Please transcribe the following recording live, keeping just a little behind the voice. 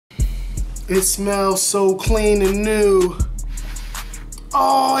It smells so clean and new.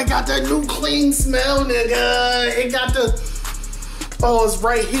 Oh, it got that new clean smell, nigga. It got the, oh, it's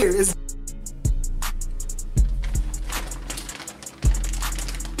right here. It's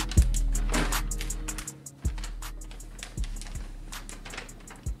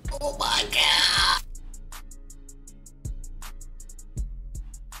oh my God.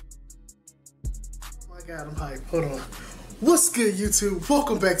 Oh my God, I'm hyped. Hold on. What's good, YouTube?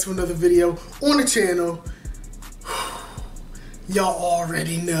 Welcome back to another video on the channel. Y'all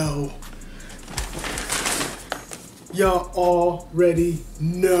already know. Y'all already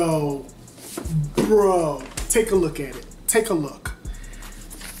know. Bro, take a look at it. Take a look.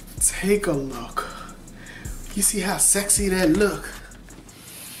 Take a look. You see how sexy that look?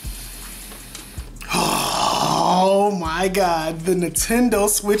 Oh my God, the Nintendo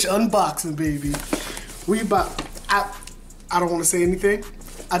Switch unboxing, baby. We about, I don't want to say anything.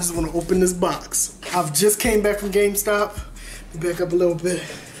 I just want to open this box. I've just came back from GameStop. Back up a little bit.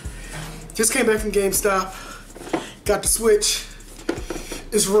 Just came back from GameStop. Got the Switch.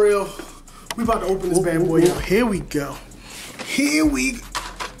 It's real. We about to open this bad boy out. Here we go. Here we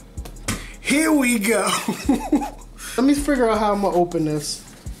go. Let me figure out how I'm gonna open this.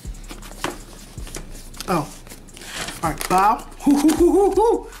 Oh. Alright, bow.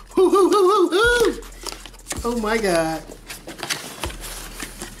 Oh my God.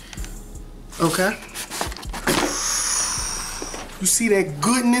 Okay. You see that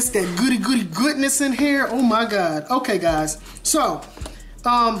goodness, that goody goodness in here? Oh my God. Okay, guys. So,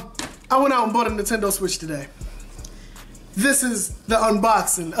 I went out and bought a Nintendo Switch today. This is the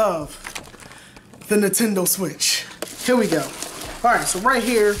unboxing of the Nintendo Switch. Here we go. All right, so right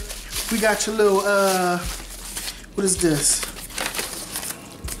here, we got your little, what is this?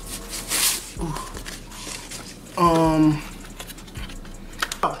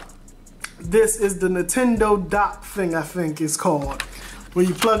 This is the Nintendo dock thing, I think it's called, where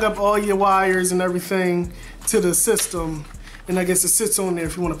you plug up all your wires and everything to the system, and I guess it sits on there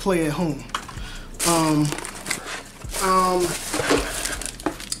if you want to play at home.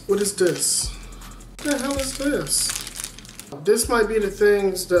 What is this? What the hell is this? This might be the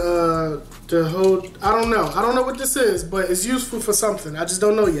things to hold. I don't know what this is, but it's useful for something. I just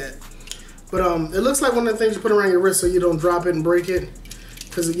don't know yet. But it looks like one of the things you put around your wrist so you don't drop it and break it.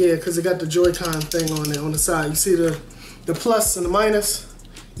 Cause it got the Joy-Con thing on it on the side. You see the plus and the minus?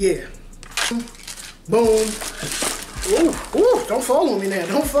 Yeah. Boom. Ooh, don't follow me now.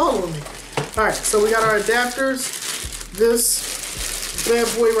 Don't follow me. All right, so we got our adapters. This bad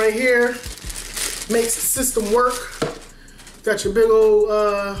boy right here makes the system work. Got your big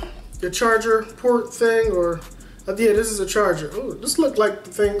old your charger port thing, or yeah, this is a charger. Oh, this looked like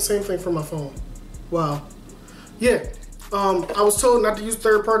the same thing for my phone. Wow. Yeah. I was told not to use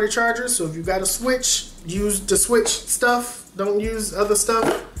third-party chargers, so if you got a Switch, use the Switch stuff. Don't use other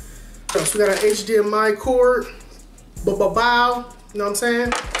stuff. So we got our HDMI cord. Bow. You know what I'm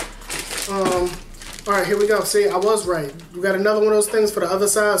saying? All right, here we go. See, I was right. You got another one of those things for the other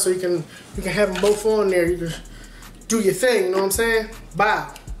side, so you can have them both on there. You can do your thing. You know what I'm saying?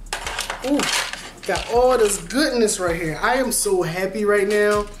 Bow. Ooh, got all this goodness right here. I am so happy right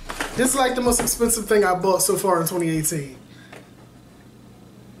now. This is like the most expensive thing I bought so far in 2018.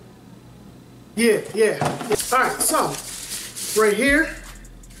 Yeah. All right, so right here,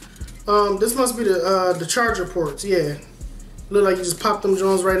 this must be the charger ports. Yeah, look like you just pop them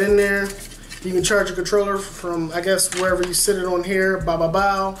joints right in there. You can charge your controller from, I guess, wherever you sit it on here.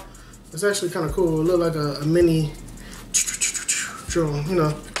 Bow. It's actually kind of cool. It look like a mini drone, you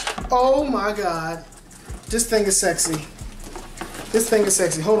know. Oh my God, this thing is sexy. This thing is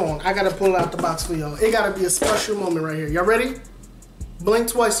sexy. Hold on, I gotta pull it out the box for y'all. It gotta be a special moment right here. Y'all ready? Blink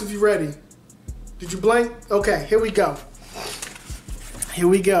twice if you're ready. Did you blink? Okay, here we go. Here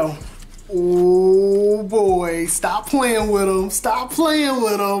we go. Oh boy, stop playing with them. Stop playing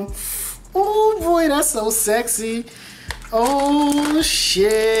with them. Oh boy, that's so sexy. Oh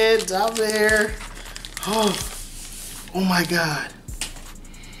shit, down there. Oh my God.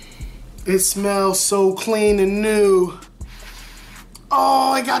 It smells so clean and new.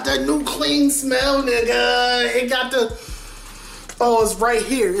 Oh, it got that new clean smell, nigga. It got the, oh, it's right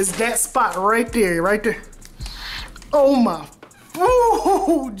here. It's that spot right there, Oh my,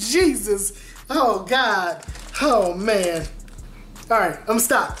 oh, Jesus. Oh God, oh man. All right, I'm gonna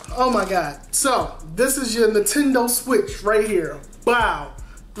stop. Oh my God. So, this is your Nintendo Switch right here. Wow.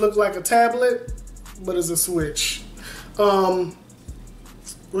 Look like a tablet, but it's a Switch.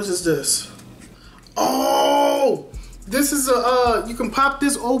 What is this? Oh! This is a, you can pop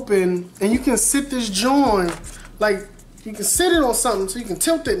this open and you can sit this joint like You can sit it on something so you can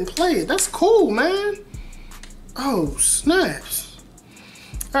tilt it and play it. That's cool, man. Oh, snaps.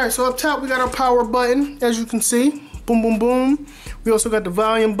 All right, so up top we got our power button, as you can see. Boom, boom, boom. We also got the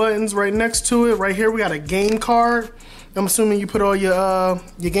volume buttons right next to it. Right here we got a game card. I'm assuming you put all your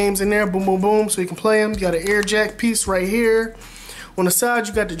games in there. Boom, boom, boom, so you can play them. You got an air jack piece right here. On the side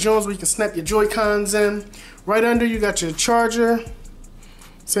you got the Jones where you can snap your Joy-Cons in. Right under you got your charger.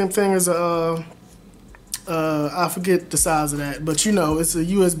 Same thing as a I forget the size of that, but you know, it's a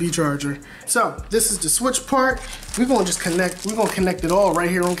USB charger. So this is the switch part. We're gonna connect it all right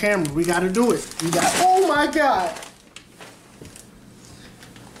here on camera. We gotta do it. Oh my God.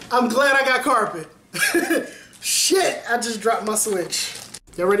 I'm glad I got carpet. Shit, I just dropped my switch.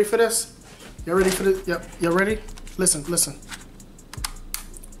 Y'all ready for this? Y'all ready for this? Yep, y'all ready? Listen, listen.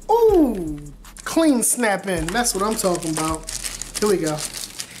 Ooh, clean snap in. That's what I'm talking about. Here we go.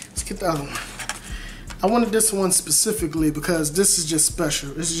 Let's get the other one. I wanted this one specifically because this is just special.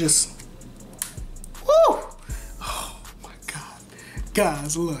 This is just, woo! Oh my God.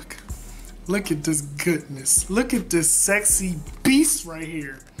 Guys, look. Look at this goodness. Look at this sexy beast right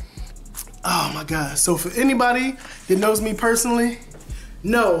here. Oh my God. So for anybody that knows me personally,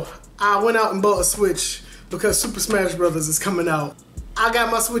 no, I went out and bought a Switch because Super Smash Brothers is coming out. I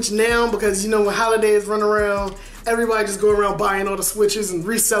got my Switch now because, you know, when holidays run around, everybody just go around buying all the Switches and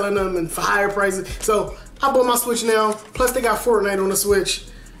reselling them and for higher prices. So I bought my Switch now. Plus they got Fortnite on the Switch.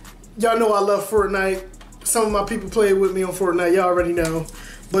 Y'all know I love Fortnite. Some of my people play with me on Fortnite. Y'all already know.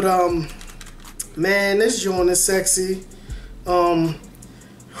 But man, this joint is sexy. Oh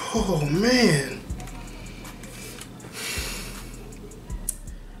man.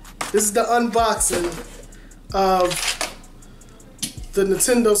 This is the unboxing of the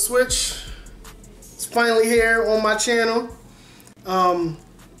Nintendo Switch. It's finally here on my channel. I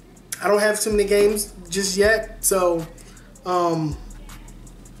don't have too many games just yet, so I'm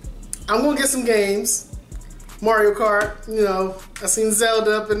gonna get some games. Mario Kart, you know, I seen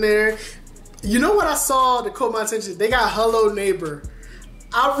Zelda up in there. You know what I saw that caught my attention? They got Hello Neighbor.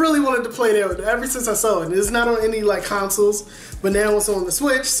 I really wanted to play that ever since I saw it. It's not on any like consoles, but now it's on the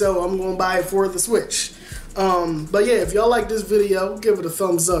Switch, so I'm gonna buy it for the Switch. But yeah, if y'all like this video, give it a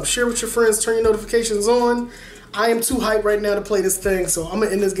thumbs up. Share with your friends, turn your notifications on. I am too hyped right now to play this thing, so I'm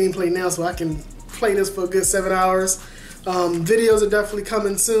gonna end this gameplay now so I can play this for a good 7 hours. Videos are definitely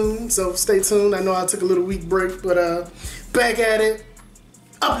coming soon, so stay tuned. I know I took a little week break, but back at it,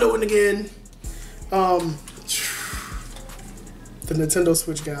 uploading again. The Nintendo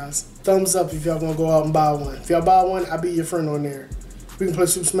Switch, guys. Thumbs up if y'all gonna go out and buy one. If y'all buy one, I'll be your friend on there. We can play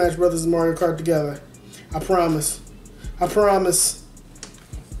Super Smash Brothers and Mario Kart together. I promise. I promise.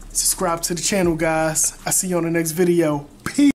 Subscribe to the channel, guys. I'll see you on the next video.